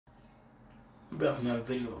Back from another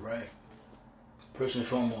video, right? First and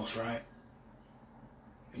foremost, right?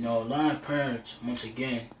 You know, a lot of parents, once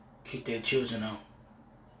again, kick their children out.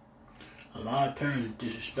 A lot of parents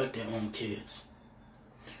disrespect their own kids.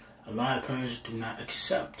 A lot of parents do not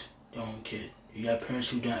accept their own kid. You got parents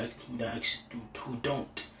who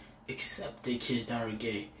don't accept their kids that are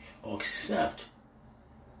gay, or accept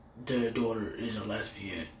their daughter is a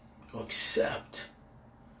lesbian, or accept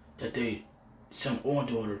that their son or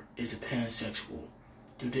daughter is a pansexual.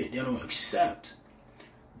 They don't accept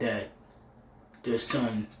that their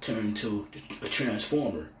son turned into a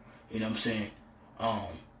transformer. You know what I'm saying?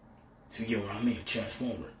 If you get what I mean, a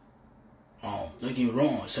transformer. Don't get me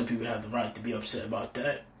wrong, some people have the right to be upset about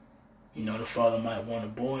that. You know, the father might want a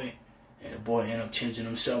boy, and the boy end up changing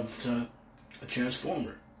himself to a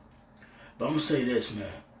transformer. But I'm gonna say this, man.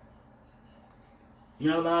 You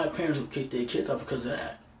know, a lot of parents will kick their kids out because of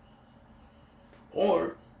that.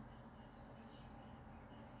 Or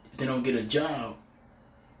if they don't get a job,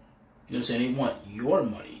 you know what I'm saying, they want your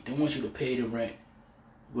money. They want you to pay the rent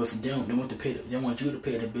with them. They want you to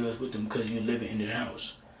pay the bills with them because you're living in their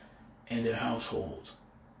house, in their household.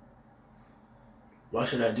 Why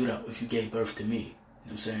should I do that if you gave birth to me? You know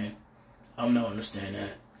what I'm saying? I don't understand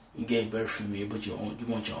that. You gave birth to me, but you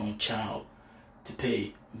want your own child to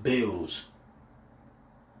pay bills.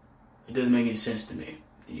 It doesn't make any sense to me.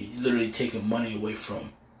 You're literally taking money away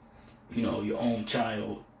from, you know, your own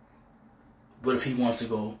child. What if he wants to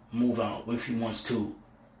go move out? What if he wants to,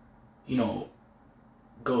 you know,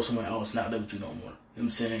 go somewhere else, not live with you no more? You know what I'm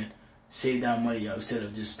saying? Save that money out instead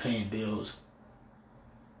of just paying bills,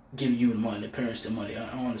 giving you the money, the parents the money. I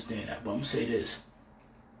don't understand that. But I'm going to say this.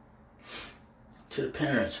 To the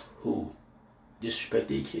parents who disrespect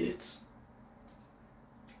their kids,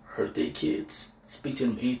 hurt their kids, speak to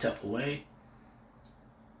them any type of way,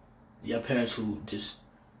 you have parents who just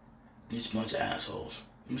bunch of assholes.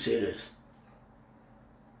 Let me say this.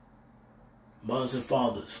 Mothers and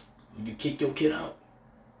fathers, when you kick your kid out,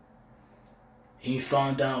 and you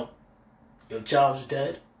find out your child's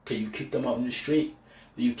dead because you kicked them out in the street,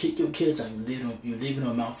 when you kick your kids out, you're leaving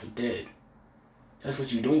them out for dead. That's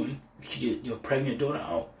what you're doing. You kick your pregnant daughter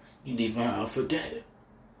out, you leave her out for dead.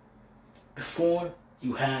 Before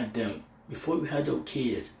you had them, before you had your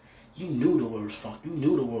kids, you knew the word was fucked. You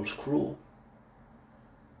knew the word was cruel.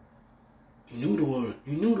 You knew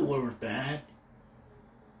the word was bad.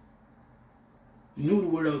 You knew the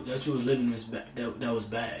word that you was living was bad, that was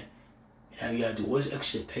bad. And how you gotta do all this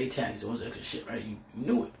extra shit, pay taxes, all this extra shit, right? You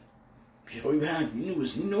knew it. Before you had it,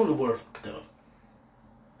 you know the word fucked up.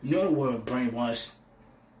 You know the word brainwashed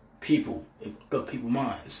people, it fucked up people's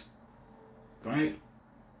minds. Right?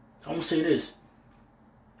 So I'm gonna say this.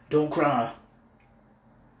 Don't cry.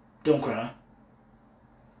 Don't cry.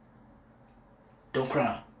 Don't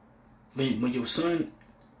cry. When your son,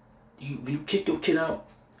 when you kick your kid out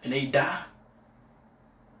and they die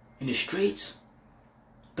in the streets,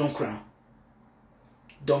 don't cry.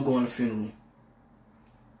 Don't go on the funeral.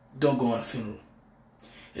 Don't go on a funeral.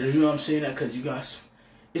 And you know what I'm saying? That because you guys,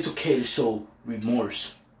 it's okay to show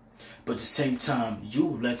remorse, but at the same time,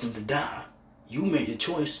 you let them to die. You made the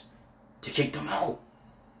choice to kick them out.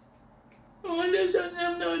 Oh, I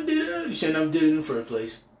never did it. You should never did it in the first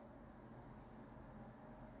place.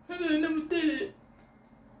 I never did it.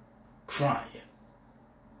 Crying.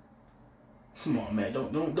 Come on, man.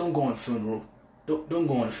 Don't go on a funeral. Don't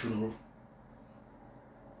go on a funeral.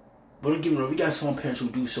 But don't get me wrong. We got some parents who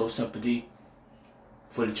do show sympathy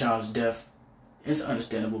for the child's death. It's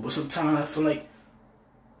understandable. But sometimes I feel like,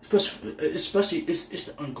 especially it's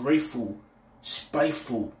the ungrateful,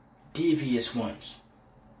 spiteful, devious ones.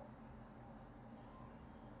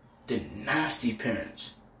 The nasty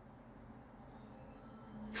parents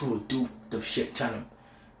who will do the shit trying to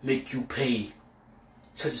make you pay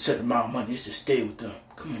such a certain amount of money just to stay with them.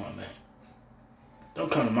 Come on, man. Don't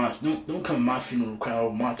come to my funeral cry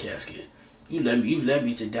over my casket. You left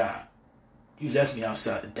me to die. You left me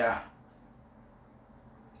outside to die.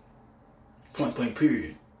 Point blank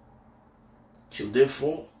period. So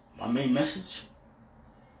therefore, my main message,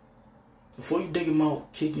 before you dig them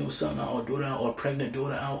out, kicking your son out or daughter out or a pregnant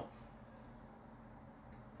daughter out,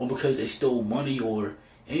 or because they stole money or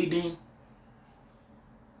anything,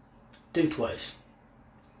 think twice.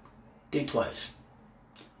 Think twice.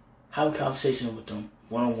 Have a conversation with them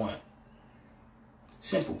one-on-one.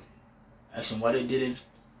 Simple. Ask them why they did it.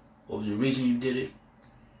 What was the reason you did it?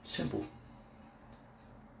 Simple.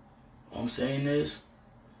 All I'm saying is,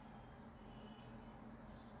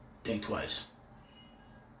 think twice.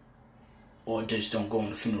 Or just don't go on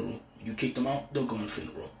the funeral. You kick them out, don't go on the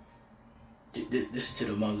funeral. Listen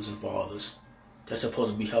to the mothers and fathers. that's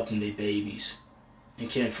supposed to be helping their babies and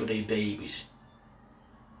caring for their babies.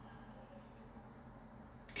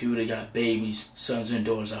 People that got babies, sons and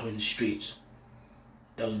daughters out in the streets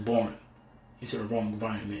that was born into the wrong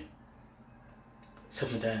environment.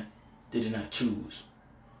 Something that they did not choose.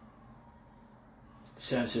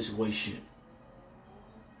 Sad situation.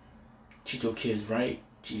 Treat your kids right.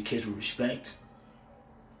 Treat your kids with respect.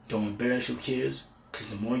 Don't embarrass your kids. Because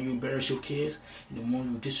the more you embarrass your kids, and the more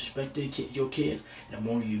you disrespect your kids, and the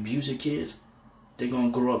more you abuse your kids, they're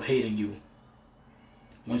going to grow up hating you.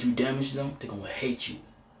 Once you damage them, they're going to hate you.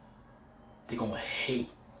 They're going to hate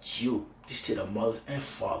you. This to the mothers and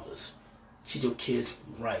fathers. Treat your kids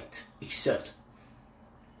right. Accept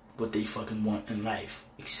what they fucking want in life.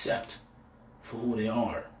 Accept for who they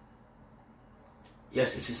are.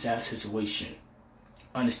 Yes, it's a sad situation.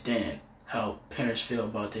 Understand how parents feel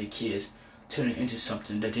about their kids turning into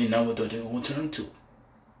something that they never thought they were going to turn to.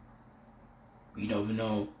 You never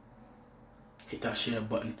know. Hit that share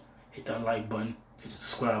button. Hit that like button. Hit the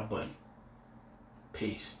subscribe button.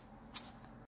 Peace.